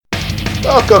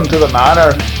Welcome to the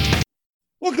manor.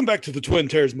 Welcome back to the Twin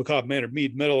Terrors Macabre Manor,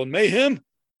 Mead, Metal, and Mayhem.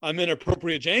 I'm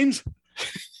Inappropriate James.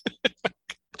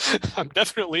 I'm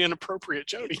definitely Inappropriate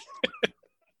Jody.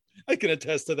 I can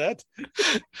attest to that.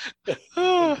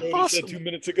 Awesome. Said 2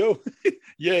 minutes ago.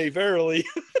 Yay, verily.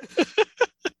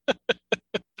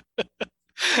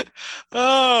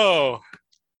 Oh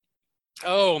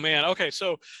man. Okay,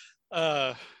 so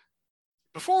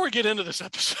before we get into this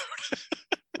episode,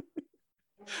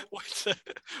 what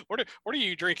are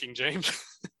you drinking, James?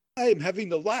 I am having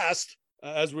the last,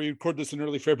 as we record this in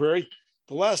early February,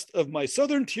 the last of my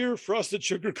Southern Tier Frosted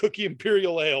Sugar Cookie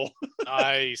Imperial Ale.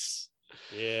 Nice.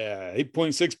 Yeah,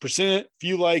 8.6%. If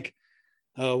you like,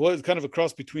 what is kind of a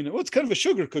cross between it? Well, it's kind of a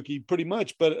sugar cookie, pretty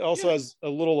much, but it also has a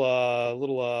little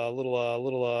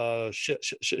shit.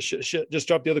 Just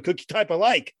drop the other cookie type I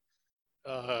like.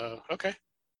 Okay.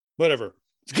 Whatever.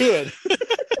 It's good.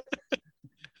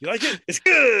 You like it? It's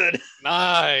good.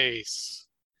 Nice.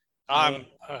 Did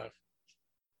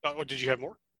you have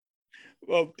more?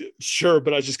 Well, sure,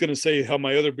 but I was just going to say how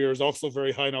my other beer is also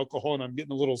very high in alcohol, and I'm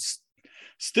getting a little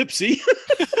stipsy.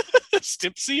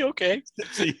 Stipsy, okay.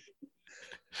 Stipsy.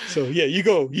 So yeah, you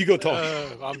go talk.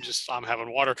 I'm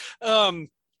having water.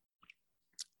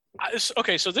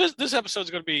 Okay, so this episode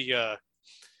is going to be.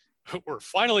 We're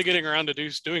finally getting around to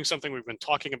doing something we've been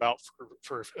talking about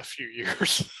for a few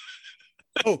years.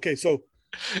 Okay, so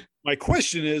my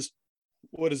question is,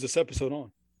 what is this episode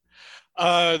on?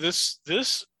 This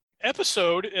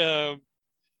episode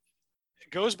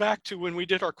goes back to when we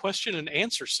did our question and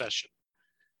answer session.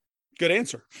 Good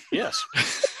answer. Yes.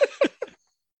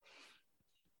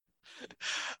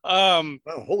 Oh,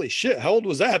 holy shit! How old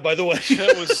was that, by the way?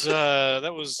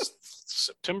 that was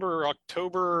September,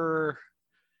 October,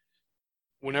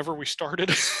 whenever we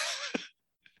started.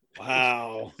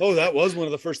 Wow. Oh, that was one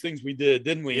of the first things we did,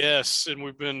 didn't we? Yes, and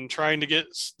we've been trying to get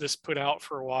this put out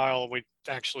for a while. We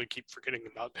actually keep forgetting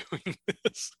about doing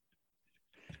this.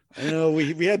 I know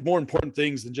we had more important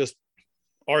things than just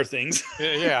our things.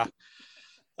 Yeah.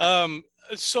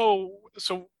 So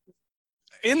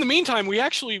in the meantime, we're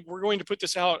going to put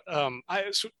this out.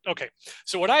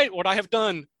 So what I have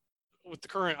done with the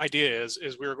current idea is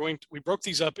we broke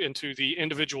these up into the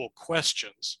individual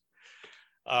questions.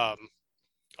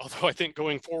 Although I think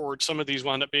going forward, some of these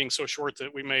wound up being so short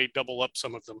that we may double up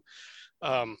some of them.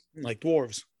 Like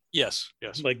dwarves. Yes.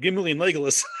 Like Gimli and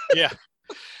Legolas. Yeah.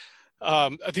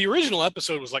 The original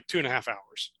episode was like 2.5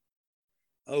 hours.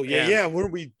 Oh yeah, yeah.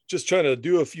 Weren't we just trying to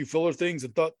do a few filler things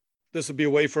and thought this would be a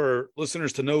way for our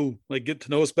listeners to know, like, get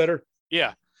to know us better?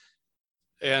 Yeah.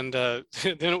 And then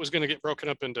it was going to get broken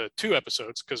up into 2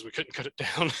 episodes because we couldn't cut it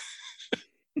down.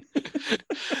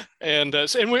 And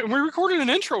we recorded an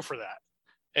intro for that,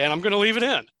 and I'm going to leave it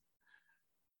in,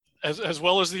 as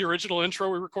well as the original intro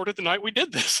we recorded the night we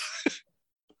did this.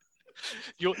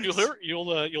 You'll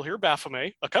hear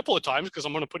Baphomet a couple of times because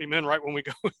I'm going to put him in right when we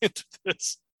go into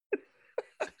this.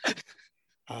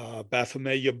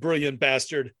 Baphomet, you brilliant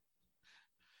bastard.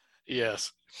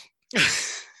 Yes.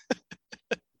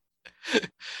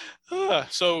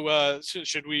 So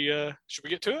should we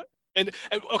get to it? And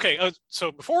okay,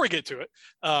 so before we get to it,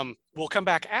 we'll come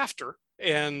back after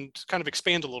and kind of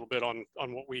expand a little bit on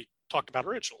what we talked about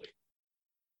originally.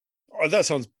 Oh, that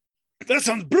sounds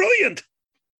brilliant.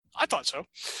 I thought so.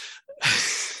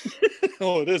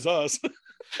 Oh, it is us.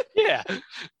 Yeah.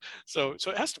 So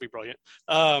it has to be brilliant.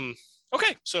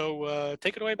 Okay, so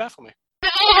take it away, Baphomet.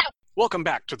 Welcome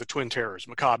back to the Twin Terrors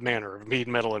Macabre Manor of Mead,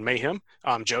 Metal, and Mayhem.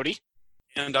 I'm Jody.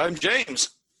 And I'm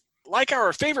James. Like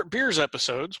our favorite beers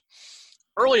episodes,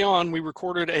 early on we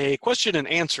recorded a question and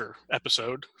answer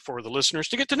episode for the listeners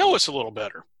to get to know us a little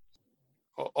better.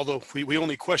 Although we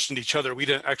only questioned each other, we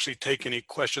didn't actually take any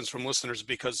questions from listeners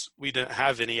because we didn't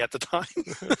have any at the time.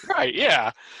 Right,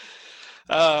 yeah.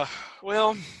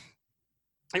 Well,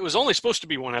 it was only supposed to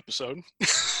be 1 episode.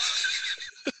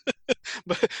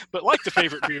 but like the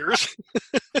favorite beers,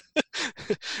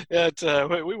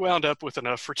 we wound up with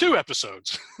enough for 2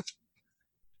 episodes.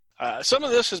 Some of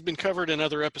this has been covered in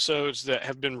other episodes that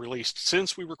have been released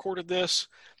since we recorded this,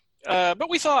 but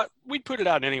we thought we'd put it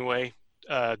out anyway,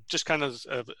 just kind of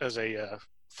as a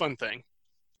fun thing.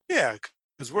 Yeah,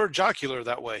 because we're jocular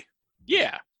that way.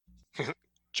 Yeah.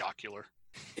 Jocular.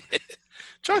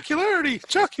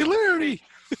 Jocularity.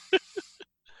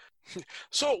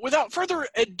 So without further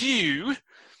ado,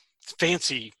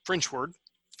 fancy French word,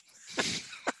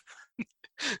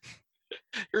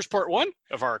 here's part 1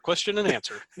 of our question and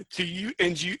answer. To you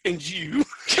and you.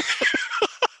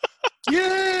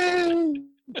 Yay!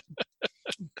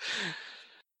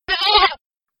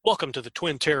 Welcome to the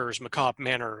Twin Terrors Macabre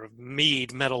Manor of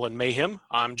Mead, Metal, and Mayhem.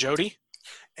 I'm Jody.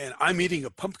 And I'm eating a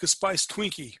pumpkin spice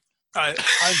Twinkie. I'm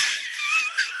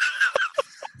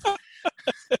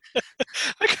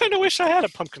I kind of wish I had a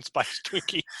pumpkin spice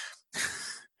Twinkie.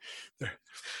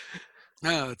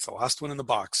 It's the last one in the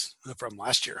box from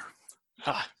last year.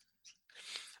 I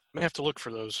may have to look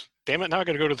for those. Damn it! Now I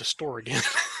got to go to the store again.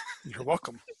 You're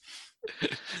welcome.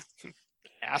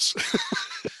 Ass.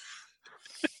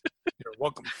 You're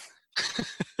welcome.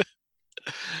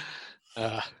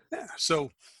 Uh, Yeah.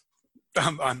 So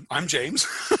I'm James.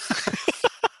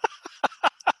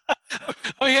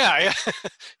 oh yeah.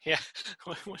 Yeah.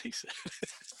 What he said.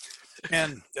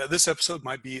 And this episode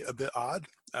might be a bit odd.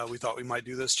 We thought we might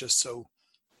do this just so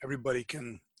everybody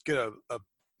can get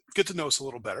get to know us a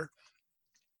little better.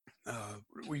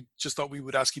 We just thought we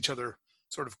would ask each other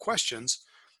sort of questions.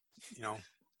 You know,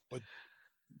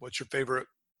 what's your favorite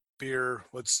beer?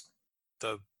 What's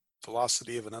the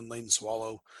velocity of an unladen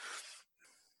swallow?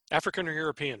 African or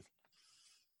European?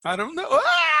 I don't know.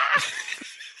 Ah!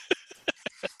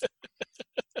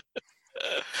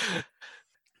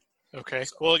 Okay.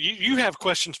 Well, you have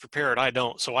questions prepared. I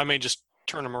don't, so I may just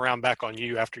turn them around back on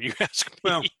you after you ask me.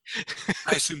 Well,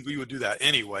 I assumed we would do that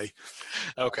anyway.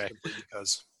 Okay.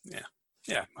 Because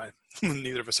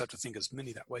neither of us have to think as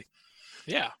many that way.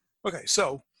 Yeah. Okay,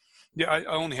 so yeah, I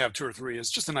only have 2 or 3.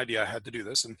 It's just an idea I had to do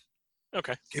this, and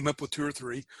Okay. came up with 2 or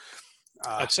 3.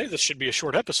 I'd say this should be a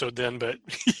short episode then, but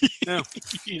No.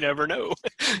 you never know.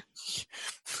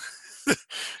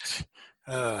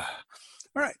 All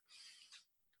right.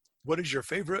 What is your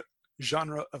favorite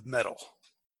genre of metal?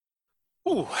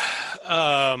 Ooh.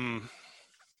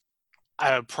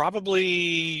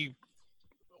 Probably.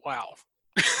 Wow.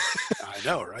 I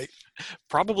know, right?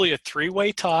 Probably a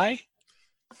 3-way tie.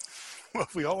 Well,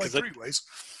 we all like 3 ways.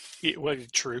 Yeah, well,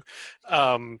 true.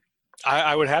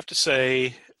 I would have to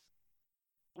say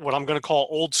what I'm going to call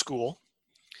old school,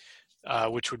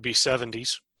 which would be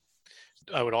 70s.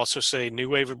 I would also say new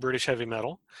wave of British heavy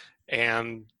metal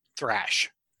and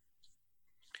thrash.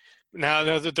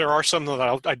 Now there are some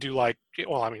that I do like.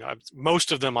 Well, I mean,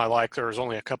 most of them I like. There's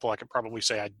only a couple I could probably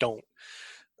say I don't.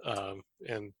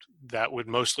 And that would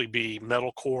mostly be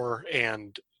metalcore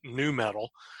and new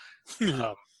metal.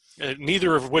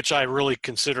 Neither of which I really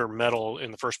consider metal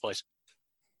in the first place.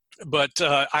 But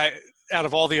out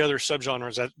of all the other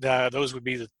subgenres, those would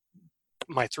be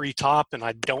my 3 top, and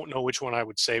I don't know which one I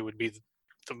would say would be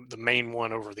the main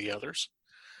one over the others.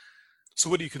 So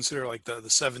what do you consider like the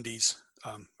 70s?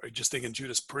 Are you just thinking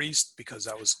Judas Priest because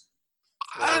that was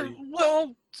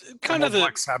well, kind of the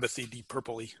Black Sabbath-y, Deep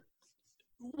Purple-y?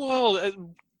 Well,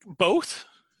 both,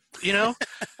 you know.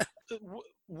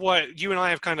 What you and I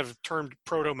have kind of termed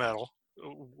proto metal,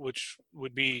 which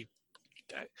would be,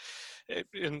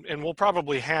 and we'll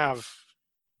probably have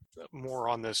more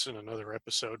on this in another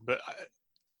episode. But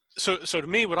so to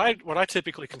me, what I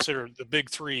typically consider the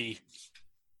big 3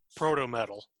 proto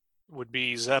metal would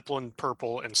be Zeppelin,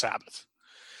 Purple, and Sabbath.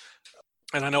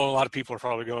 And I know a lot of people are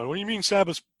probably going, "What do you mean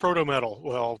Sabbath's proto metal?"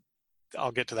 Well,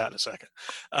 I'll get to that in a second.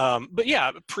 But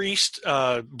yeah, Priest,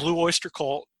 Blue Oyster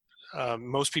Cult.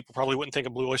 Most people probably wouldn't think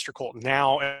of Blue Oyster Cult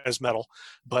now as metal,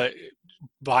 but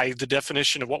by the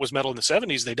definition of what was metal in the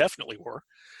 70s, they definitely were.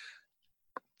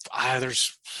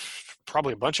 There's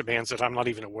probably a bunch of bands that I'm not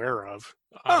even aware of.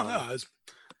 Well,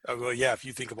 yeah, if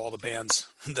you think of all the bands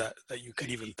that you could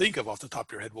even think of off the top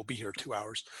of your head, we'll be here 2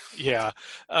 hours. Yeah.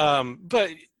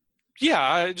 But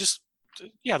yeah,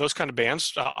 those kind of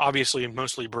bands, obviously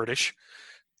mostly British.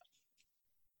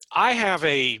 I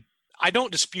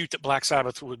don't dispute that Black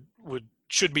Sabbath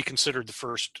should be considered the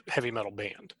first heavy metal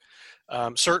band.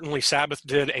 Certainly Sabbath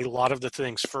did a lot of the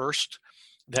things first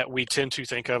that we tend to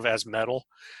think of as metal.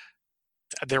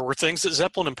 There were things that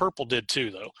Zeppelin and Purple did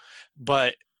too, though.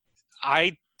 But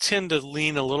I tend to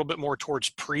lean a little bit more towards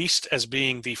Priest as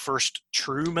being the first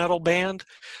true metal band,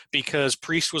 because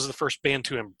Priest was the first band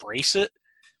to embrace it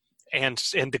and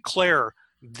declare,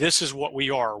 this is what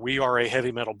we are. We are a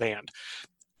heavy metal band.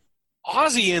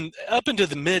 Ozzy, up into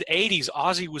the mid 80s,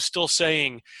 Ozzy was still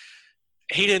saying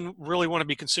he didn't really want to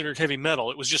be considered heavy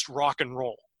metal. It was just rock and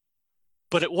roll.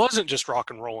 But it wasn't just rock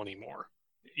and roll anymore,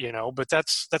 you know, but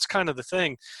that's kind of the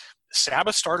thing.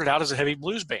 Sabbath started out as a heavy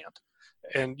blues band.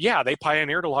 And yeah, they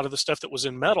pioneered a lot of the stuff that was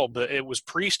in metal, but it was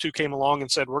Priest who came along and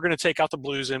said, we're going to take out the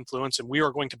blues influence and we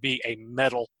are going to be a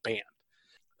metal band.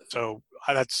 So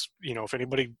that's, you know, if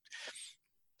anybody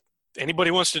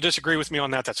wants to disagree with me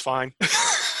on that, that's fine.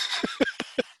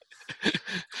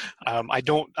 I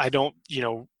don't, you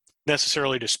know,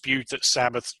 necessarily dispute that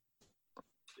Sabbath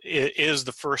is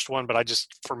the first one, but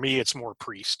for me, it's more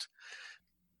Priest.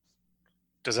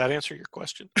 Does that answer your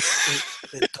question?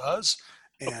 It does.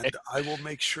 And I will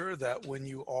make sure that when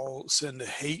you all send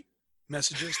hate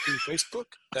messages through Facebook,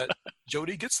 that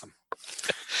Jody gets them.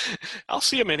 I'll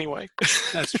see him anyway.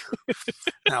 That's true.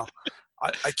 Now,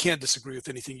 I can't disagree with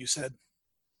anything you said.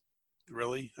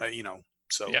 Really,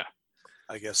 so Yeah.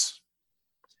 I guess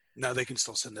now they can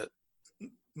still send it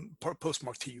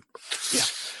postmarked to you. Yeah.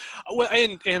 Well,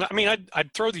 and I mean,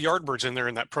 I'd throw the Yardbirds in there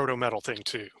in that proto metal thing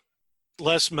too.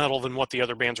 Less metal than what the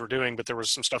other bands were doing, but there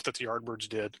was some stuff that the Yardbirds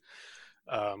did.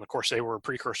 Of course, they were a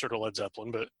precursor to Led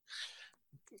Zeppelin, but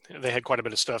they had quite a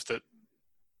bit of stuff that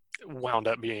wound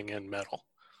up being in metal.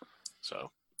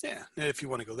 So yeah, and if you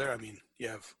want to go there, I mean, you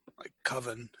have like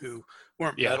Coven, who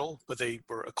weren't Yeah. metal, but they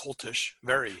were occultish,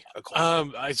 very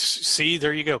occultish. I see.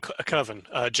 There you go, Coven,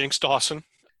 Jinx Dawson.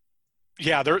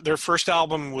 Yeah, their first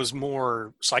album was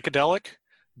more psychedelic,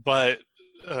 but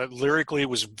lyrically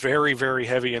was very, very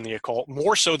heavy in the occult,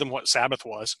 more so than what Sabbath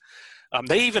was.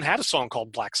 They even had a song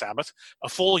called Black Sabbath a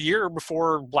full year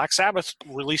before Black Sabbath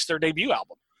released their debut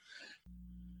album.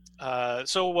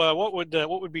 So what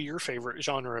would be your favorite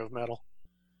genre of metal?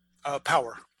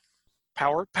 Power.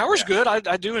 Power's Yeah. good.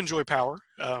 I do enjoy Power.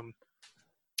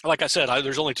 Like I said,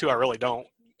 there's only two I really don't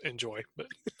enjoy. But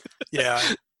Yeah,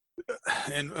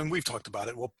 and we've talked about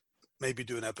it. We'll maybe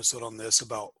do an episode on this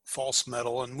about false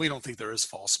metal, and we don't think there is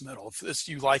false metal. If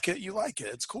you like it, you like it.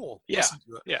 It's cool. Yeah, Listen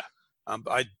to it. yeah.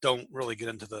 But I don't really get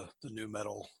into the new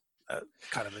metal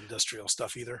kind of industrial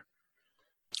stuff either.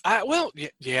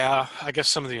 Yeah. I guess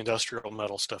some of the industrial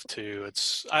metal stuff too.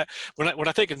 When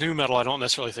I think of new metal, I don't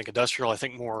necessarily think industrial. I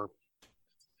think more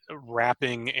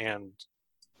rapping and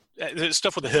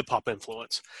stuff with a hip hop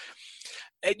influence.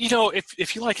 And,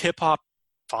 if you like hip hop,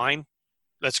 fine,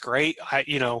 that's great.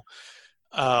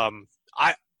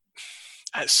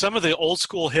 Some of the old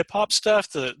school hip hop stuff,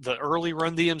 the early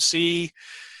Run DMC,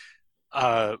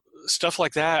 stuff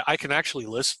like that, I can actually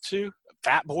listen to.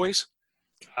 Fat Boys.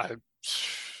 I'm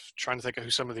trying to think of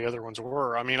who some of the other ones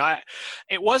were. I mean,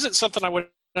 it wasn't something I went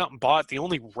out and bought. The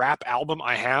only rap album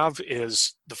I have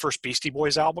is the first Beastie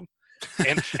Boys album,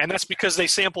 and that's because they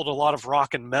sampled a lot of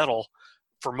rock and metal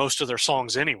for most of their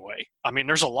songs anyway. I mean,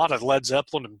 there's a lot of Led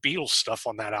Zeppelin and Beatles stuff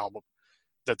on that album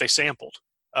that they sampled.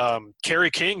 Kerry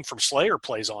King from Slayer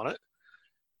plays on it.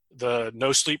 The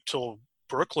No Sleep Till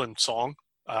Brooklyn song,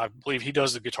 I believe he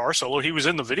does the guitar solo. He was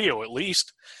in the video at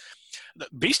least. The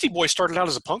Beastie Boys started out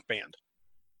as a punk band,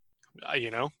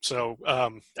 so,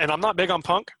 and I'm not big on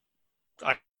punk.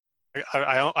 I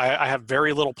have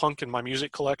very little punk in my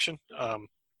music collection,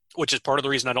 which is part of the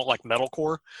reason I don't like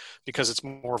metalcore, because it's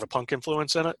more of a punk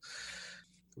influence in it.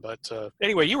 But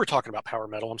anyway, you were talking about power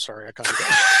metal. I'm sorry. I kind of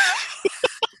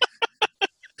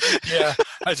Yeah,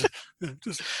 I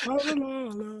just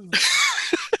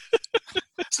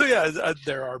So yeah,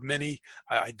 there are many.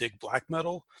 I dig black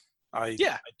metal. I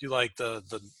do like the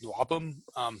Nwabum.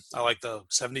 I like the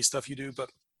 70s stuff you do, but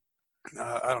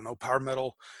I don't know, power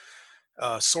metal,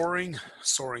 soaring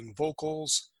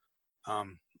vocals, a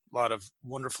lot of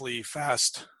wonderfully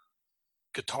fast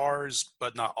guitars,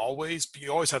 but not always.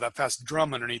 You always have that fast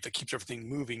drum underneath that keeps everything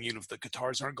moving, even if the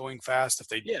guitars aren't going fast. If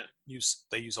they use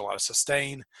a lot of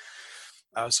sustain,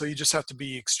 so you just have to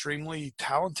be extremely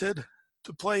talented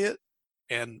to play it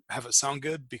and have it sound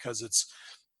good, because it's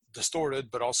distorted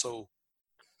but also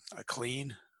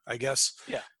clean, I guess.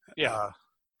 well,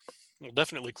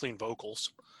 definitely clean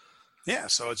vocals. Yeah,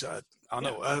 so it's I don't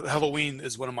know. Halloween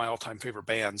is one of my all-time favorite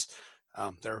bands.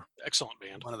 They're Excellent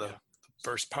band. one of the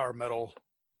first power metal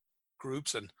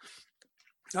groups, and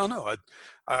I don't know.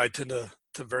 I tend to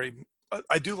very.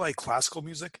 I do like classical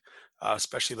music,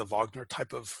 especially the Wagner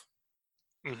type of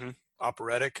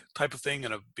operatic type of thing,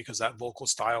 and because that vocal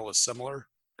style is similar.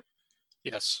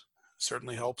 Yes,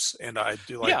 certainly helps, and I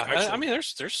do like. I mean,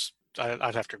 there's.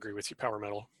 I'd have to agree with you. Power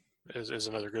metal is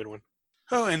another good one.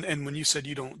 Oh, and when you said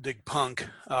you don't dig punk,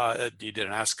 you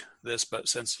didn't ask this, but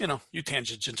since you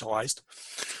tangentialized,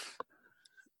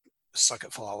 suck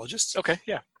at philologists. Okay,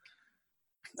 yeah.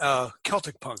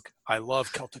 Celtic punk. I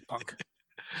love Celtic punk.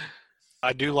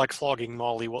 I do like Flogging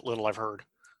Molly, what little I've heard.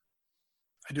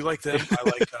 I do like them. I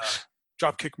like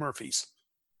Dropkick Murphys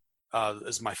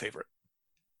is my favorite.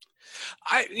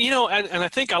 And I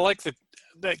think I like the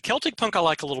Celtic punk. I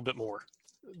like a little bit more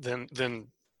than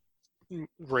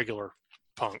regular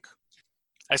punk,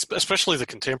 especially the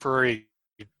contemporary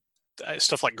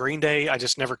stuff like Green Day. I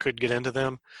just never could get into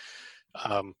them.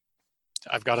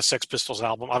 I've got a Sex Pistols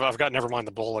album. I've got Nevermind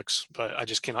the Bollocks, but I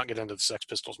just cannot get into the Sex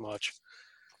Pistols much.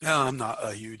 No, I'm not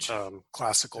a huge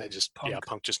classical.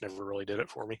 Punk just never really did it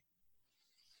for me.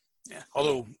 Yeah,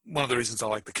 although one of the reasons I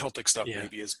like the Celtic stuff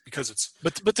maybe is because it's.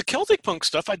 But the Celtic punk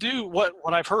stuff, I do what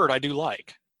I've heard, I do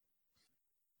like.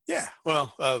 Yeah,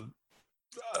 well,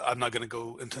 I'm not going to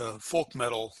go into folk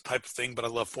metal type of thing, but I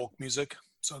love folk music.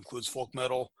 So it includes folk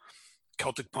metal.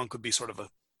 Celtic punk would be sort of a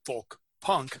folk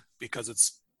punk because it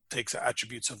takes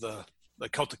attributes of the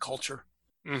Celtic culture.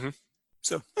 Mm-hmm.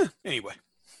 So anyway.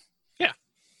 Yeah.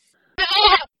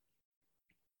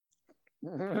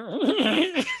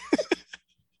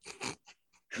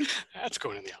 That's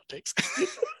going in the outtakes.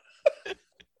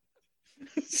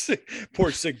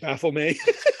 Poor sick Baphomet.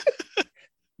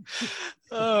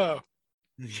 Oh.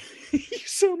 You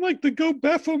sound like the goat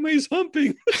Baphomet's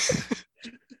humping.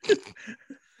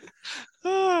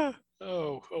 Oh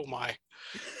my.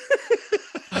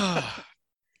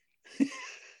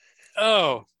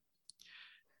 Oh.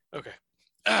 Okay.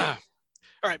 All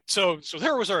right. So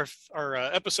there was our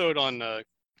episode on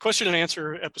question and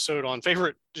answer episode on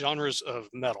favorite genres of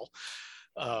metal.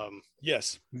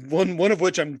 Yes, one of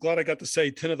which I'm glad I got to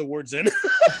say 10 of the words in.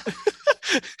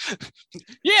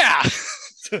 Yeah.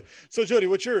 So Jody,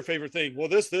 what's your favorite thing? Well,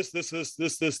 this, and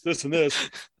this.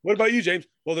 What about you, James?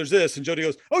 Well, there's this. And Jody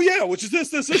goes, oh yeah, which is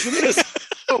this, and this.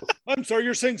 Oh, I'm sorry,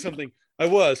 you're saying something. I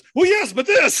was. Well, yes, but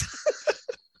this.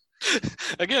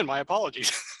 Again, my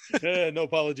apologies. No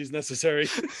apologies necessary.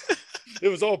 It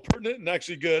was all pertinent and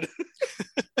actually good.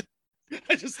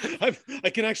 I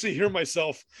can actually hear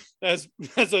myself as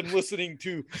I'm listening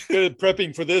to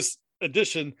prepping for this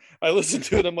edition. I listen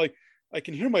to it. I'm like, I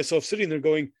can hear myself sitting there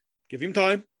going, give him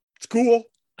time. It's cool.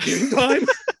 Give him time.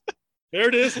 There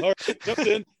it is. All right, jumped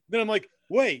in. Then I'm like,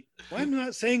 wait, why am I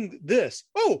not saying this?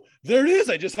 Oh, there it is.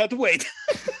 I just had to wait.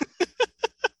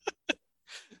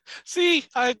 See,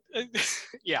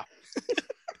 yeah.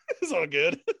 It's all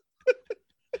good.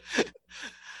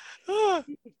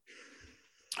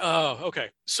 Oh, okay.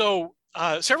 So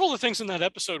several of the things in that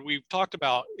episode we've talked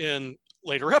about in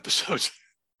later episodes.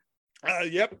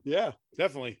 Yep. Yeah,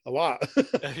 definitely. A lot.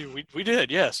 we did,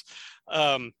 yes.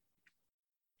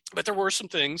 But there were some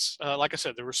things, like I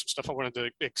said, there was some stuff I wanted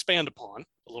to expand upon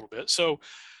a little bit. So,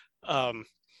 and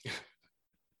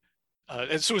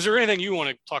so is there anything you want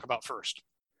to talk about first?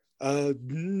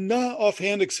 Not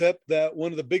offhand, except that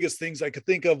one of the biggest things I could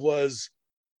think of was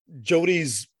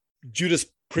Jody's Judas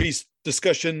Priest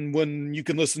discussion when you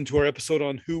can listen to our episode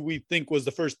on who we think was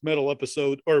the first metal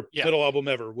episode or metal album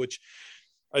ever, which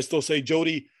I still say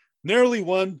Jody narrowly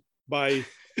won by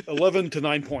 11 to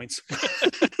 9 points.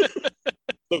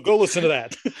 So go listen to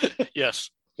that.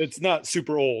 Yes. It's not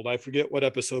super old. I forget what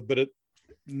episode, but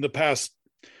in the past,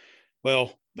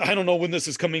 well, I don't know when this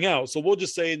is coming out. So we'll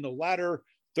just say in the latter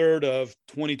third of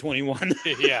 2021.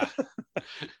 Yeah.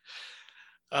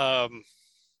 I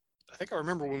think I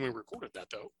remember when we recorded that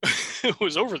though. It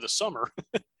was over the summer.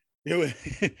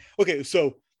 Okay,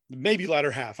 so maybe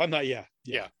latter half. I'm not. Yeah.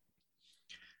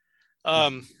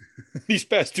 These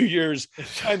past 2 years,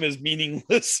 time is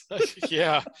meaningless.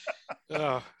 Yeah.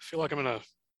 I feel like I'm gonna.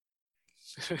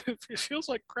 It feels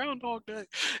like Groundhog Day.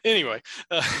 Anyway.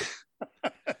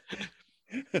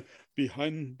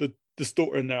 Behind the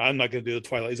store, and I'm not going to do the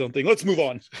Twilight Zone thing. Let's move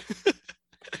on.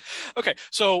 Okay,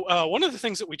 so one of the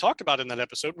things that we talked about in that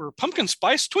episode were pumpkin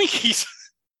spice Twinkies.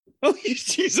 Oh,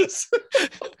 Jesus.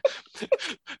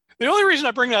 The only reason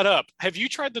I bring that up, have you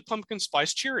tried the pumpkin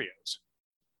spice Cheerios?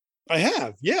 I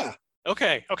have, yeah.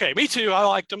 Okay, me too. I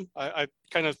liked them. I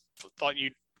kind of thought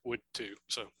you would too.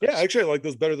 So yeah, actually, I like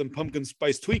those better than pumpkin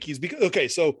spice Twinkies. Because okay,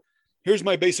 so here's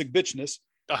my basic bitchness.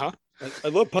 Uh-huh. I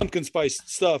love pumpkin spice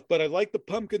stuff, but I like the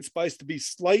pumpkin spice to be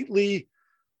slightly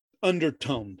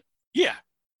undertoned. Yeah.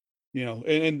 You know,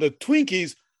 and the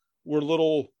Twinkies were a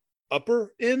little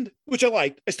upper end, which I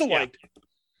liked. I still liked.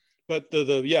 But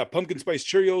the pumpkin spice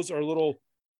Cheerios are a little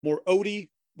more oaty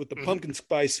with the pumpkin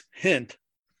spice hint.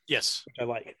 Yes. Which I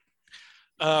like.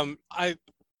 I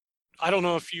don't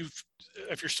know if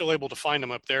you're still able to find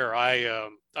them up there. I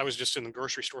was just in the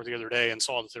grocery store the other day and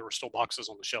saw that there were still boxes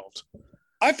on the shelves.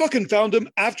 I fucking found them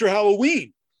after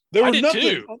Halloween. There were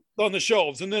nothing on the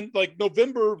shelves. And then like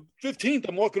November 15th,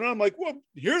 I'm walking around, I'm like, well,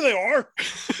 here they are.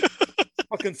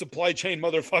 Fucking supply chain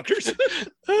motherfuckers.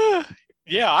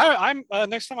 Yeah, I'm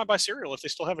next time I buy cereal, if they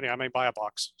still have any, I may buy a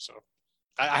box. So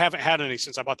I haven't had any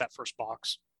since I bought that first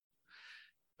box.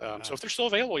 So if they're still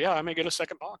available, yeah, I may get a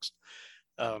second box.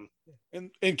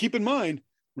 And keep in mind,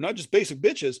 we're not just basic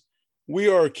bitches. We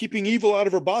are keeping evil out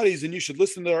of our bodies. And you should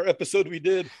listen to our episode we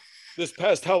did this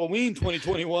past Halloween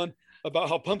 2021 about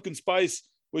how pumpkin spice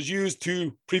was used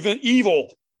to prevent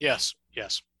evil. Yes.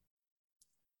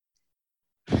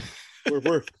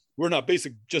 We're not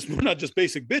just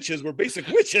basic bitches, we're basic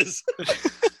witches.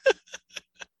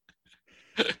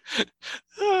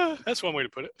 That's one way to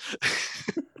put it.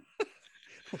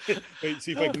 Wait,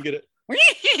 see if I can get it.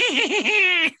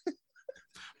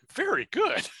 Very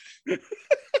good.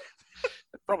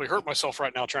 Probably hurt myself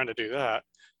right now trying to do that.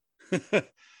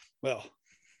 Well,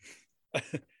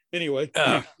 anyway.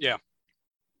 Yeah.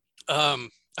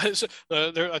 So,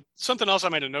 there something else I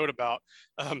made a note about.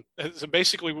 So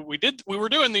basically, we were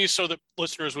doing these so that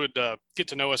listeners would get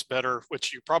to know us better,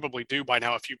 which you probably do by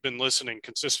now if you've been listening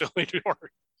consistently to our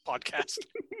podcast.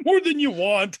 More than you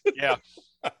want. Yeah.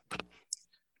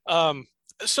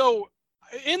 So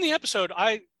in the episode,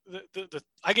 I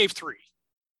gave 3.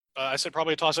 I said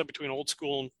probably a toss up between old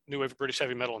school and new wave of British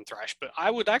heavy metal and thrash, but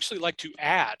I would actually like to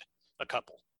add a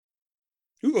couple.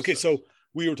 Ooh, okay, so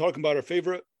we were talking about our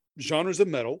favorite genres of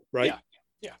metal, right?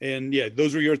 Yeah. And yeah,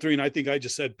 those were your 3, and I think I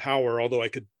just said power, although I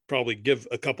could probably give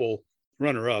a couple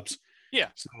runner-ups. Yeah.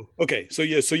 So okay, so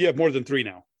you have more than 3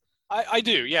 now. I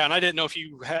do, yeah, and I didn't know if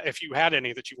you had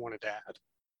any that you wanted to add.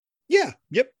 Yeah.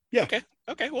 Yep. Yeah.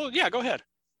 Okay. Well, yeah. Go ahead.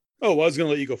 Oh, well, I was going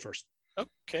to let you go first.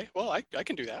 Okay. Well, I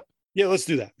can do that. Yeah, let's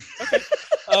do that.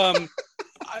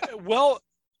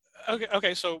 Okay.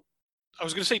 Okay. So I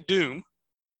was going to say doom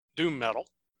metal,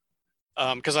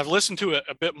 because I've listened to it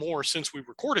a bit more since we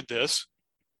recorded this,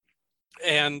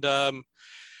 and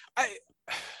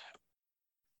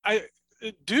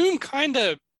doom kind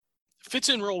of fits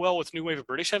in real well with new wave of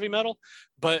British heavy metal,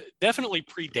 but definitely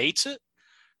predates it.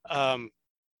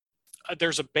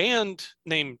 There's a band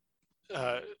named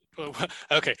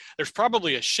okay, there's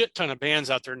probably a shit ton of bands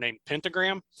out there named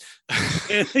Pentagram.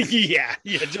 yeah,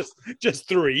 just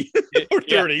 3 or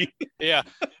 30. Yeah,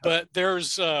 but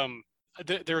there's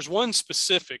one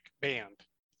specific band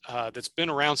that's been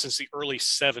around since the early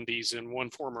 70s in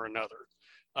one form or another,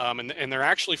 and they're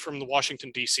actually from the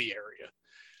Washington D.C. area,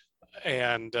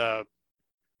 and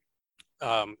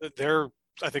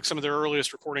I think some of their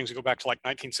earliest recordings go back to like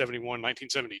 1971,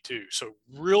 1972. So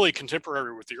really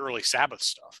contemporary with the early Sabbath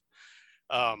stuff.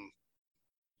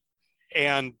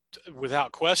 And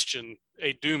without question,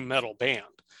 a doom metal band.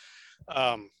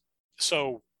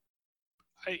 So,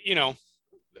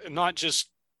 not just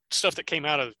stuff that came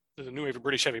out of the new wave of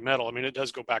British heavy metal. I mean, it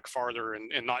does go back farther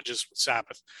and not just with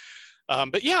Sabbath.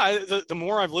 But yeah, the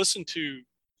more I've listened to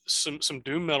some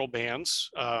doom metal bands,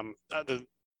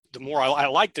 the more I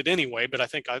liked it anyway, but I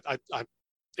think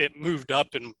it moved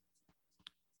up in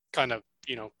kind of,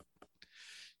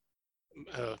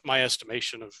 my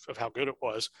estimation of how good it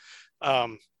was.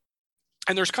 And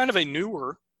there's kind of a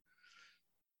newer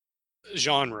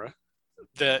genre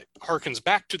that harkens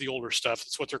back to the older stuff.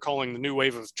 It's what they're calling the new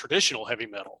wave of traditional heavy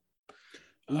metal.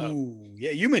 Ooh,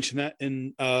 yeah, you mentioned that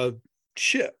in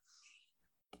shit.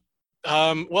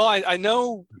 Well, I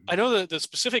know that the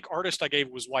specific artist I gave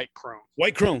was White Crone.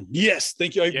 White Crone, yes,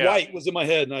 thank you. White was in my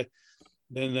head, and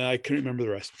I couldn't remember the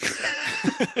rest.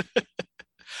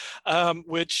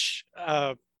 Which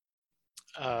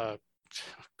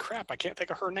crap, I can't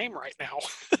think of her name right now.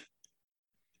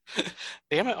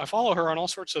 Damn it, I follow her on all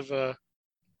sorts of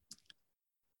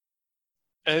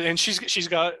and she's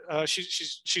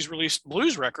released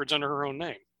blues records under her own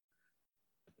name.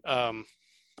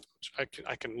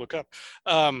 I can look up.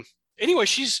 Anyway,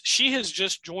 she has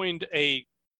just joined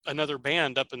another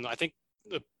band up in, I think,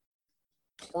 the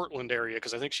Portland area,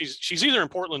 because I think she's either in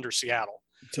Portland or Seattle.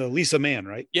 So Lisa Mann,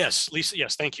 right? Yes, Lisa.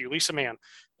 Yes, thank you, Lisa Mann.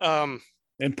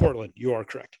 In Portland, you are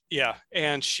correct. Yeah,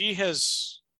 and she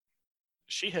has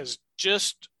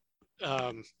just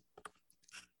darn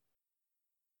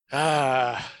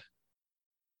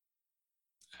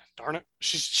it,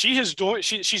 she's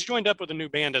joined up with a new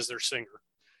band as their singer.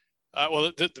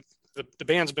 Well, the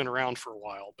band's been around for a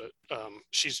while, but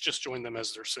she's just joined them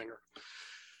as their singer,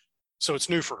 so it's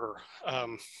new for her.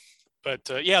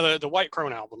 But yeah, the White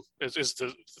Crone album is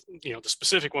the the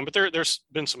specific one. But there's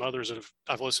been some others that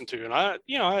I've listened to, and I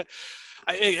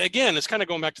again, it's kind of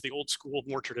going back to the old school,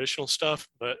 more traditional stuff.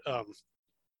 But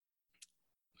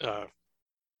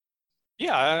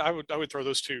yeah, I would throw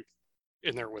those 2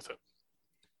 in there with it.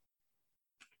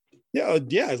 Yeah,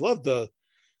 I love the.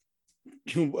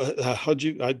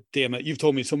 Damn it, you've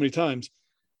told me so many times.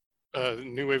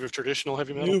 New wave of traditional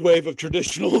heavy metal. New wave of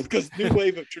traditional, because new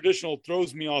wave of traditional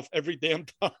throws me off every damn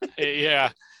time.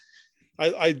 Yeah,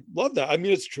 I love that. I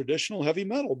mean, it's traditional heavy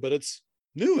metal, but it's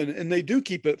new, and they do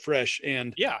keep it fresh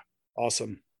and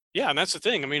awesome. Yeah, and that's the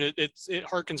thing. I mean, it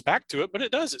harkens back to it, but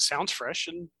it does. It sounds fresh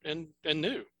and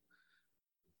new.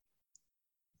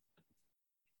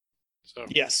 So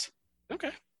yes,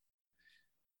 okay.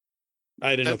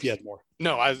 I didn't know if you had more.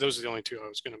 No, those are the only 2 I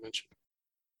was going to mention.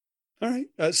 All right.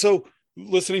 So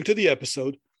listening to the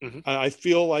episode, I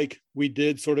feel like we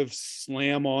did sort of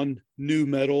slam on new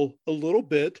metal a little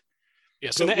bit.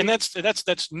 Yes, and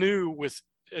that's new with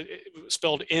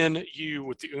spelled NU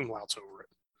with the umlauts over it.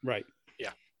 Right.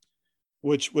 Yeah.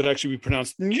 which would actually be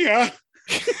pronounced yeah.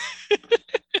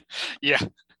 Yeah.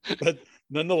 But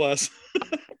nonetheless,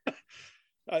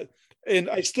 and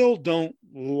I still don't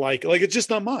like it's just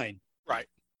not mine. Right.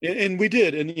 And we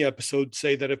did in the episode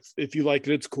say that if you like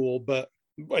it, it's cool. But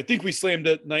I think we slammed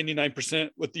it 99%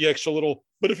 with the extra little,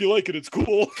 but if you like it, it's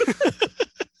cool.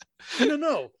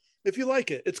 No. If you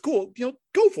like it, it's cool.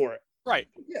 Go for it. Right.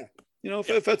 Yeah.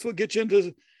 If that's what gets you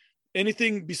into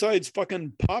anything besides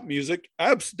fucking pop music,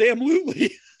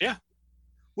 absolutely. Yeah.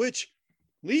 Which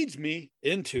leads me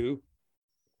into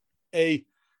a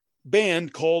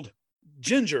band called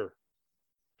Ginger.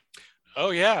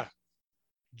 Oh yeah.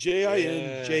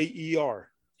 Jinjer.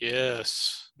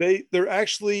 Yes. They're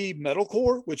actually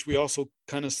metalcore, which we also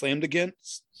kind of slammed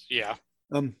against. Yeah.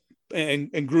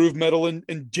 And groove metal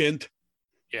and gent.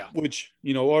 Yeah. Which,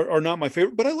 are not my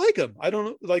favorite, but I like them. I don't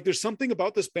know. Like there's something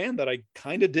about this band that I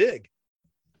kind of dig.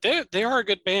 They are a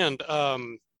good band.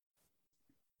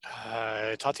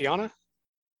 Tatiana.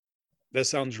 That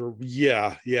sounds,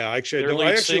 yeah. Actually, Their I lead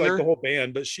actually singer? like the whole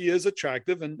band, but she is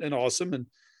attractive and awesome. And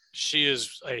She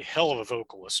is a hell of a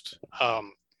vocalist.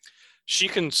 She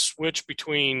can switch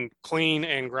between clean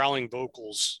and growling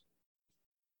vocals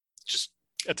just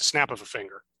at the snap of a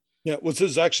finger. yeah, this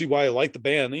is actually why I like the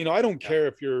band. I don't care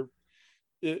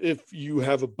if you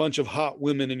have a bunch of hot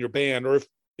women in your band, or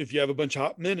if you have a bunch of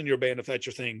hot men in your band, if that's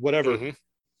your thing, whatever.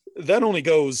 Mm-hmm. That only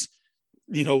goes,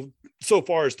 so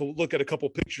far as to look at a couple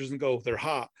pictures and go, they're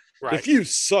hot. Right. If you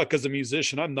suck as a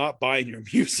musician, I'm not buying your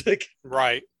music.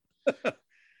 Right.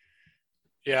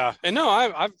 Yeah. And no,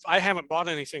 I haven't bought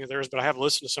anything of theirs, but I have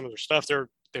listened to some of their stuff.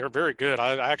 They're very good.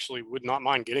 I actually would not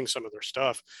mind getting some of their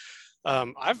stuff.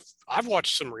 I've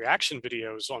watched some reaction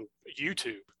videos on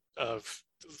YouTube of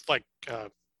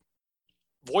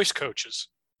voice coaches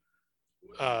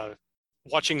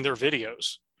watching their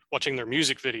videos, watching their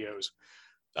music videos,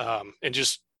 and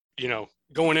just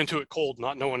going into it cold,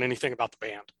 not knowing anything about the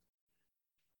band.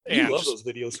 You love those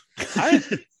videos.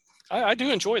 I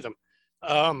do enjoy them.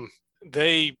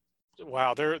 They're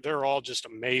all just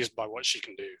amazed by what she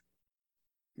can do.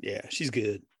 Yeah, she's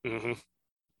good. Mm-hmm.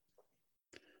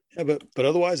 Yeah, but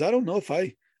otherwise, I don't know if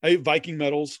I Viking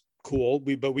metal's cool.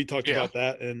 But we talked about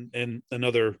that in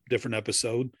another different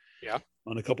episode. Yeah,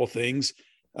 on a couple things.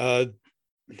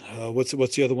 What's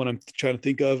the other one I'm trying to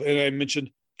think of? And I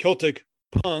mentioned Celtic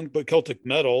punk, but Celtic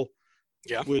metal.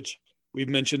 Yeah, which we've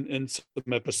mentioned in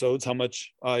some episodes how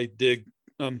much I dig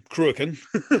Cruiken.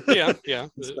 yeah.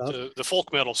 The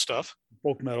folk metal stuff.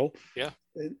 Folk metal. Yeah.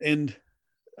 And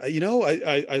I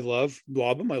love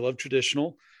Wabam. I love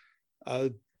traditional.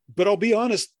 But I'll be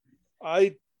honest,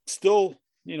 I still,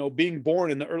 being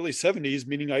born in the early 70s,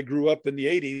 meaning I grew up in the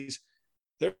 80s,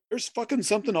 there's fucking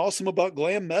something awesome about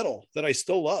glam metal that I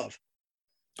still love.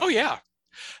 Oh yeah.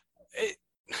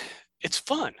 It's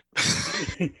fun.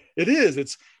 It is.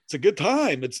 It's a good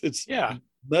time. It's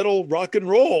metal rock and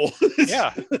roll.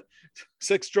 Yeah.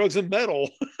 Sex, drugs, and metal.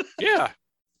 Yeah.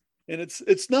 And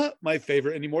it's not my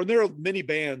favorite anymore. There are many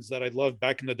bands that I loved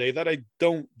back in the day that I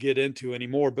don't get into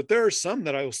anymore, but there are some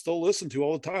that I will still listen to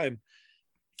all the time.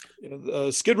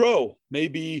 Skid Row,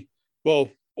 maybe,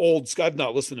 old. I've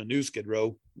not listened to new Skid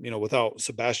Row, without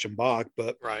Sebastian Bach,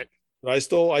 but right.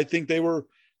 I think they were,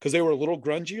 because they were a little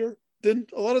grungier than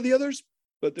a lot of the others,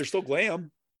 but they're still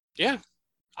glam. Yeah.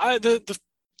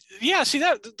 See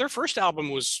that their first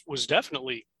album was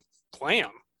definitely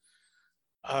glam.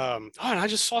 And I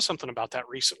just saw something about that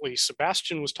recently.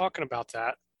 Sebastian was talking about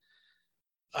that.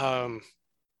 I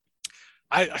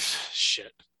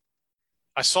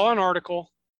saw an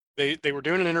article. They were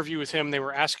doing an interview with him. They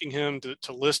were asking him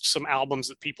to list some albums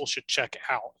that people should check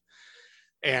out.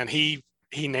 And he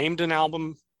named an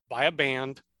album by a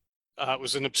band. It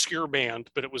was an obscure band,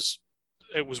 but it was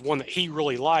one that he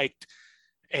really liked.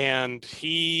 And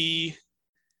he,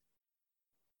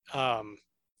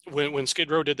 when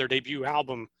Skid Row did their debut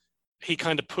album, he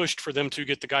kind of pushed for them to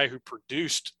get the guy who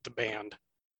produced the band,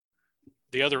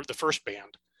 the first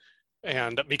band,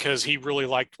 and because he really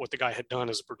liked what the guy had done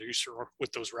as a producer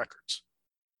with those records.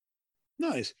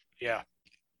 Nice. Yeah.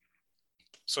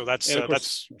 So that's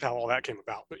how all that came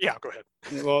about. But yeah, go ahead.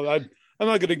 Well, I'm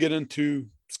not going to get into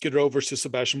Skid Row versus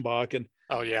Sebastian Bach and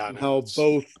how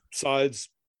both sides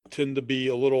tend to be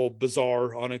a little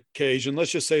bizarre on occasion.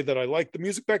 Let's just say that I liked the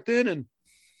music back then and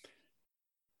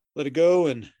let it go.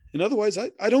 And otherwise,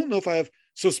 I don't know if I have.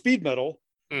 So speed metal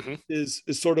is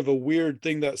sort of a weird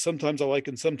thing that sometimes I like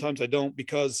and sometimes I don't,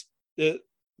 because it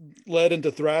led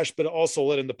into thrash, but it also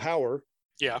led into power.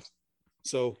 Yeah.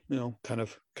 So, kind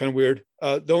of weird.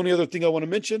 The only other thing I want to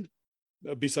mention,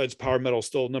 besides power metal,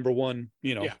 still number one,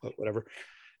 whatever,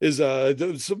 is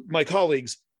my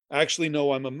colleagues, actually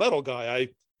know I'm a metal guy. I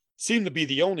seem to be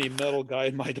the only metal guy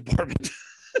in my department.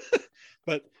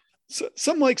 But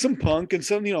some like some punk, and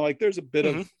some, like there's a bit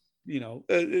of,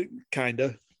 kind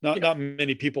of not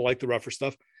many people like the rougher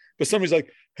stuff. But somebody's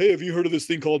like, hey, have you heard of this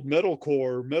thing called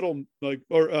metalcore,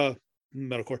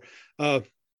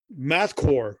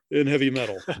 mathcore in heavy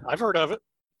metal? I've heard of it.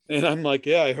 And I'm like,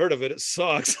 yeah, I heard of it. It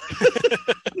sucks.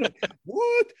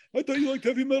 What? I thought you liked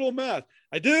heavy metal math.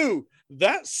 I do.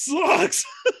 That sucks.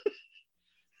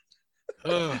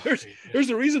 There's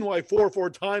a reason why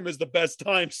 4/4 time is the best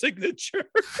time signature.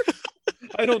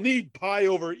 I don't need pi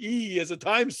over E as a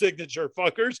time signature,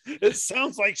 fuckers. It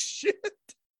sounds like shit.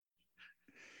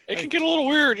 It can get a little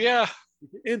weird, yeah.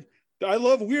 And I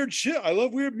love weird shit. I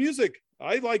love weird music.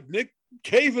 I like Nick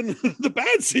Cave and the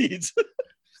Bad Seeds.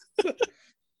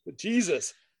 But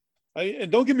Jesus.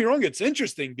 And don't get me wrong, it's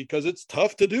interesting because it's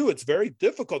tough to do. It's very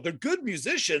difficult. They're good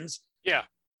musicians. Yeah.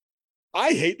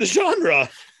 I hate the genre.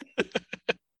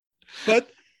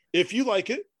 But if you like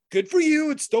it, good for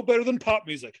you. It's still better than pop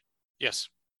music. Yes.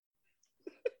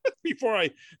 Before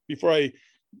I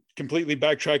completely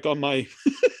backtrack on my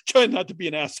trying not to be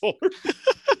an asshole.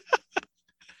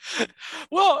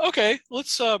 Well, okay.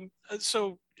 Let's so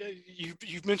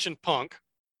you've mentioned punk.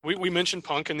 We mentioned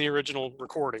punk in the original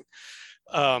recording.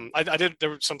 There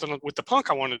was something with the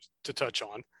punk I wanted to touch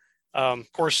on.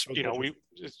 Of course, we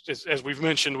as we've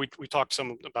mentioned, we talked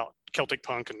some about Celtic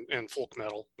punk and folk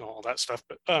metal and all that stuff.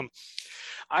 But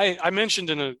I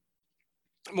mentioned in a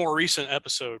more recent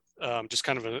episode, just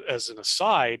kind of as an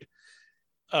aside,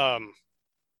 that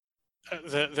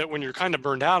when you're kind of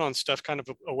burned out on stuff, kind of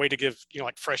a way to give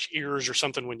like fresh ears or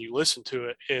something when you listen to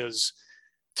it is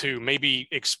to maybe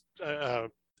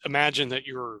imagine that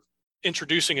you're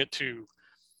introducing it to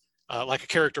like a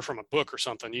character from a book or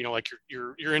something. Like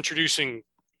you're introducing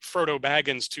Frodo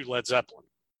Baggins to Led Zeppelin,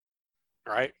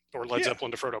 right? Or Led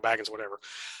Zeppelin to Frodo Baggins, whatever.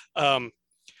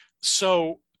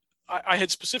 So I had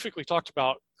specifically talked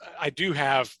about, I do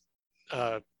have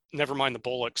Nevermind the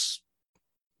Bollocks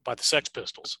by the Sex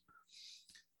Pistols,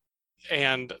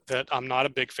 and that I'm not a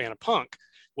big fan of punk.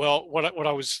 Well, what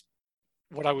I was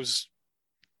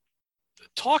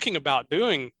talking about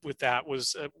doing with that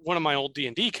was one of my old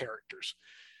D&D characters,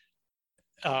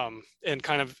 and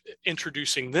kind of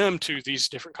introducing them to these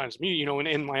different kinds of music, and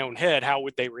in my own head, how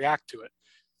would they react to it?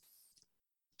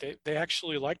 They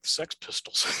actually like the Sex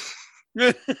Pistols.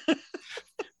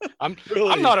 I'm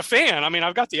not a fan. I mean,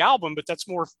 I've got the album, but that's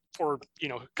more for,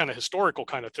 kind of historical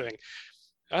kind of thing.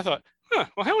 And I thought, well,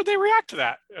 how would they react to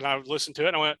that? And I would listen to it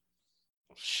and I went,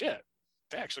 oh, shit,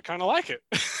 they actually kind of like it.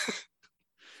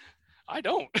 I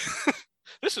don't.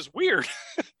 This is weird.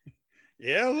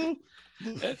 Yeah. Well,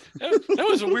 that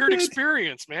was a weird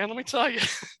experience, man. Let me tell you.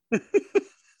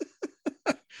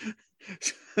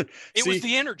 It was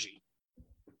the energy.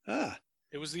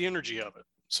 It was the energy of it.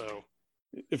 So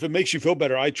if it makes you feel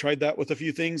better, I tried that with a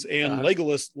few things, and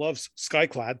Legolas loves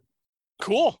Skyclad.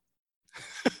 Cool.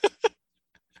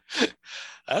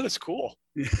 That is cool.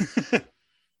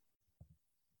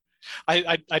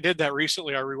 I did that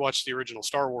recently. I rewatched the original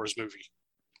Star Wars movie,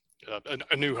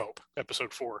 A New Hope,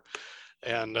 Episode 4,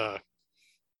 and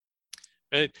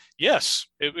I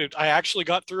actually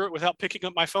got through it without picking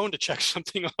up my phone to check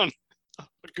something on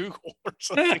Google or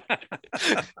something.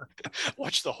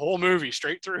 Watch the whole movie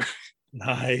straight through.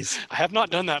 Nice. I have not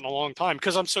done that in a long time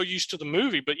because I'm so used to the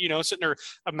movie, but sitting there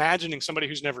imagining somebody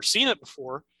who's never seen it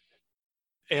before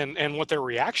and what their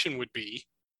reaction would be,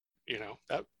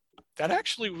 that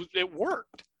actually, it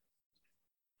worked.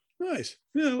 Nice.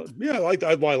 Yeah.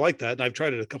 I like that. And I've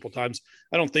tried it a couple of times.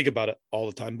 I don't think about it all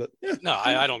the time, but yeah. No,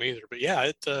 I don't either. But yeah,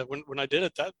 it when I did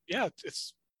it,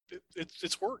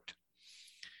 it's worked.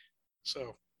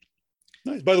 So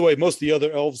nice. By the way, most of the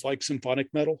other elves like symphonic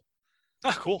metal.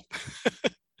 Ah, cool.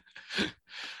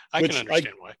 I can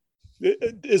understand why.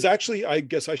 It is actually, I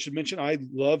guess I should mention, I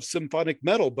love symphonic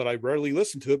metal, but I rarely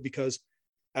listen to it because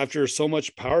after so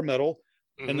much power metal,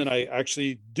 and then I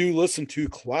actually do listen to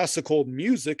classical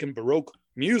music and Baroque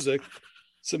music.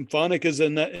 Symphonic is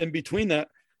in between that.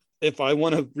 If I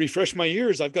want to refresh my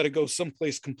ears, I've got to go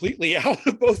someplace completely out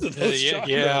of both of those genres.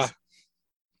 Yeah.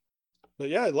 But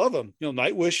yeah, I love them.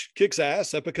 Nightwish kicks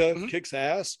ass. Epica kicks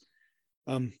ass.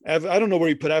 I don't know where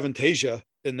you put Avantasia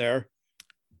in there.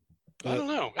 I don't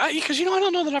know. Because, I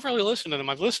don't know that I've really listened to them.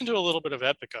 I've listened to a little bit of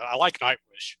Epica. I like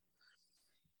Nightwish.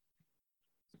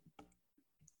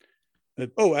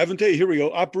 Avantasia, here we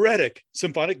go. Operatic,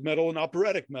 symphonic metal and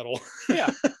operatic metal. Yeah.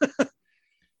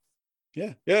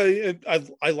 Yeah.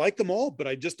 I like them all, but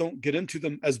I just don't get into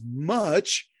them as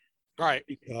much. Right.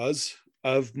 Because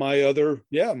of my other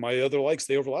likes.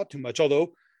 They overlap too much.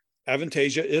 Although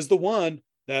Avantasia is the one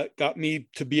that got me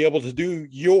to be able to do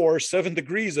your 7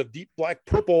 degrees of deep black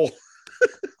purple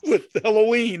with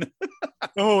Halloween.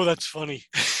 Oh, that's funny.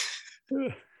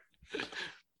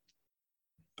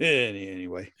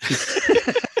 Anyway.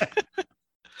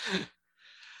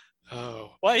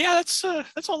 Oh, well, yeah, that's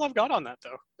all I've got on that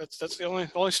though. That's the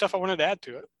only stuff I wanted to add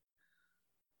to it.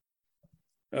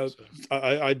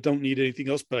 I don't need anything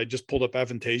else, but I just pulled up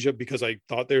Avantasia because I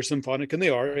thought they're symphonic, and they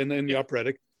are, and then the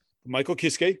operatic. Michael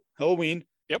Kiske, Halloween.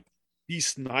 Yep. Dee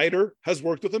Snider has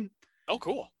worked with him. Oh,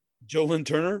 cool. Jolyn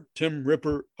Turner, Tim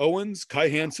Ripper Owens, Kai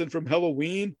Hansen from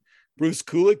Halloween, Bruce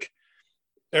Kulick,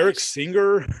 Eric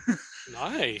Singer.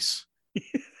 Nice.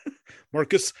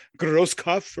 Marcus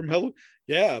Grosskopf from Halloween.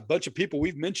 Yeah, a bunch of people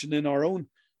we've mentioned in our own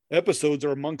episodes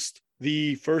are amongst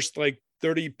the first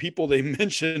 30 people they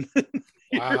mentioned.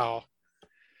 Wow.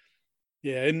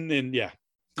 Yeah, and yeah.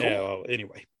 Cool. Yeah, well,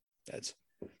 anyway, that's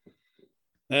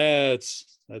oh,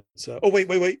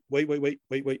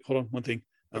 wait. Hold on, one thing.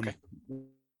 Okay.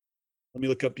 Let me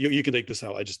look up. You can take this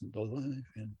out. I just need life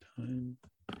and time.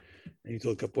 I need to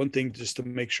look up one thing just to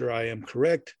make sure I am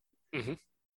correct. Mm-hmm.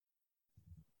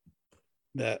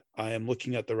 That I am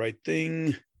looking at the right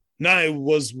thing. No, I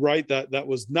was right. That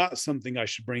was not something I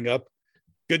should bring up.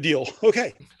 Good deal.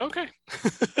 Okay.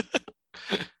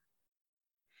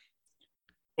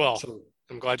 Well, so,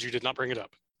 I'm glad you did not bring it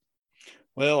up.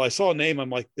 Well, I saw a name. I'm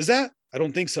like, is that? I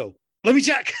don't think so. Let me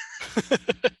check.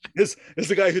 This is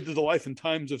the guy who did the Life and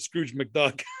Times of Scrooge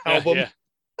McDuck album. Yeah.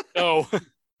 Oh,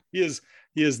 he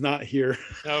is not here.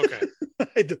 Okay.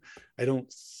 I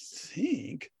don't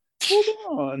think. Hold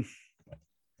on.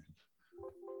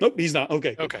 Nope, he's not.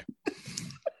 Okay. Okay.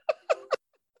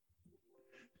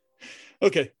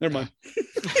 Okay, never mind.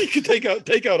 You can take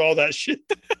out all that shit.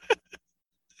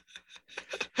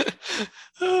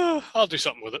 I'll do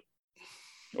something with it.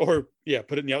 Or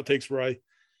put it in the outtakes where I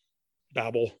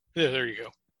babble. Yeah, there you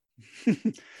go.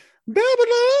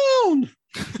 Babylon.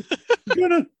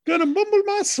 gonna mumble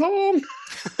my song.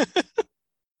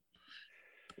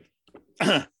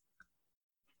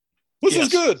 This is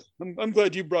good. I'm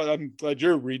glad you brought. I'm glad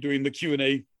you're redoing the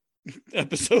Q&A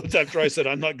episodes after I said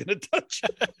I'm not going to touch.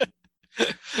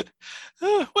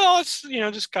 Well, it's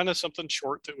just kind of something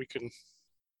short that we can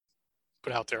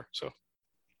put out there. So,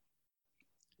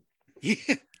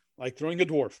 yeah, like throwing a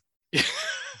dwarf.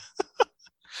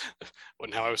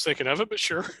 Wasn't how I was thinking of it, but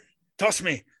sure. Toss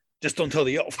me. Just don't tell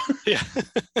the elf. Yeah.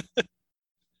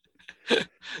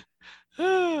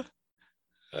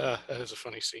 That is a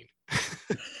funny scene.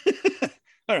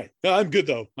 All right. I'm good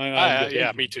though. I'm good.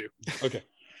 Yeah, me too. Okay.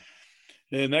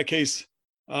 In that case,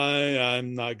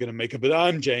 I'm not going to make it, but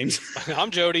I'm James. I'm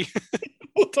Jody.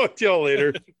 We'll talk to y'all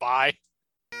later. Bye.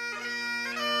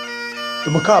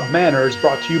 The Macabre Manor is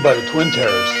brought to you by the Twin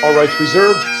Terrors. All rights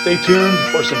reserved. Stay tuned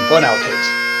for some fun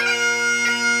outtakes.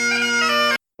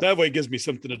 That way it gives me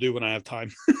something to do when I have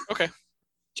time. Okay.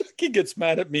 Jackie gets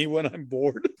mad at me when I'm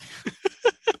bored.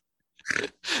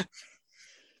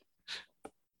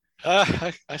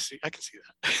 I see. I can see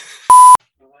that.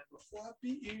 I'm a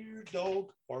floppy-eared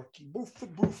dog, barky boof a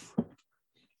boof.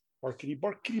 Barkity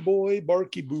barkity boy,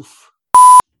 barky boof.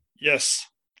 Yes.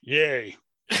 Yay.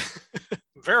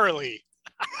 Verily.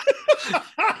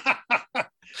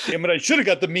 Damn it, I should have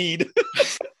got the mead.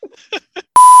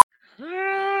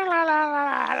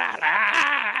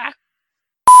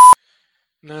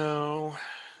 No.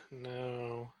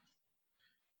 No.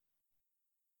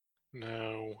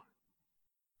 No.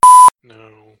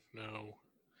 No. No.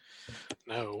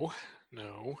 No.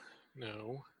 No.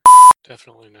 No.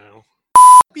 Definitely no.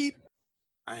 Beep.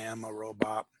 I am a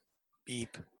robot.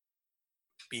 Beep.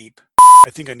 Beep.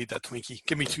 I think I need that Twinkie.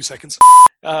 Give me 2 seconds.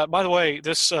 By the way,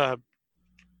 this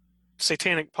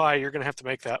satanic pie, you're going to have to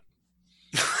make that.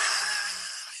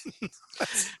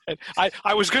 And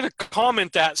I was going to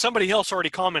comment that. Somebody else already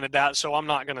commented that, so I'm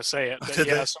not going to say it. But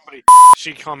yeah,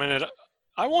 she commented,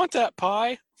 I want that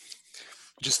pie.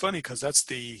 Which is funny because that's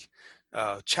the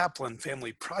Chaplain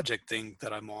Family Project thing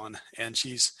that I'm on, and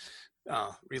she's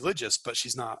religious, but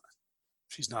she's not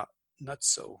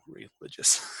so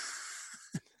religious.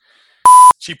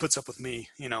 She puts up with me,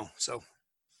 so.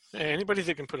 Hey, anybody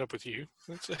that can put up with you.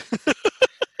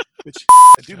 Which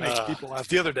I do make people laugh.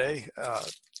 The other day,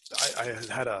 I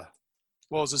had it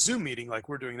was a Zoom meeting like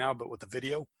we're doing now, but with the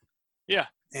video. Yeah.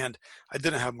 And I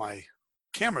didn't have my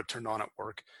camera turned on at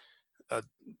work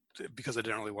because I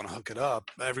didn't really want to hook it up.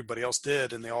 Everybody else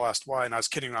did, and they all asked why. And I was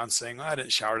kidding around saying, I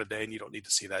didn't shower today, and you don't need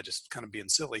to see that, just kind of being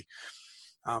silly.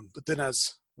 But then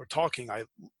as we're talking, I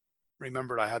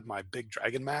remembered I had my big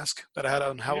dragon mask that I had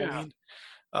on Halloween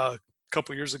a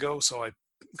couple years ago. So I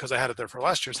because I had it there for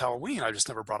last year's Halloween. I just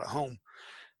never brought it home.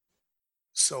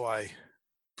 So I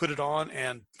put it on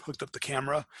and hooked up the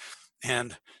camera,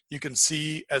 and you can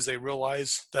see as they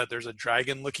realize that there's a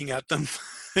dragon looking at them.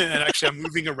 And actually I'm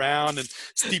moving around and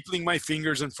steepling my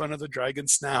fingers in front of the dragon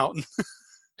snout.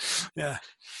 Yeah.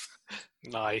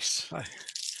 Nice.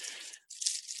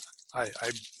 I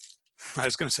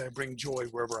was going to say I bring joy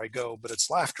wherever I go, but it's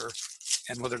laughter.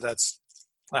 And whether that's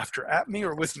laughter at me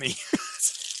or with me.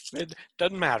 It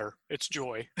doesn't matter. It's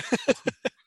joy.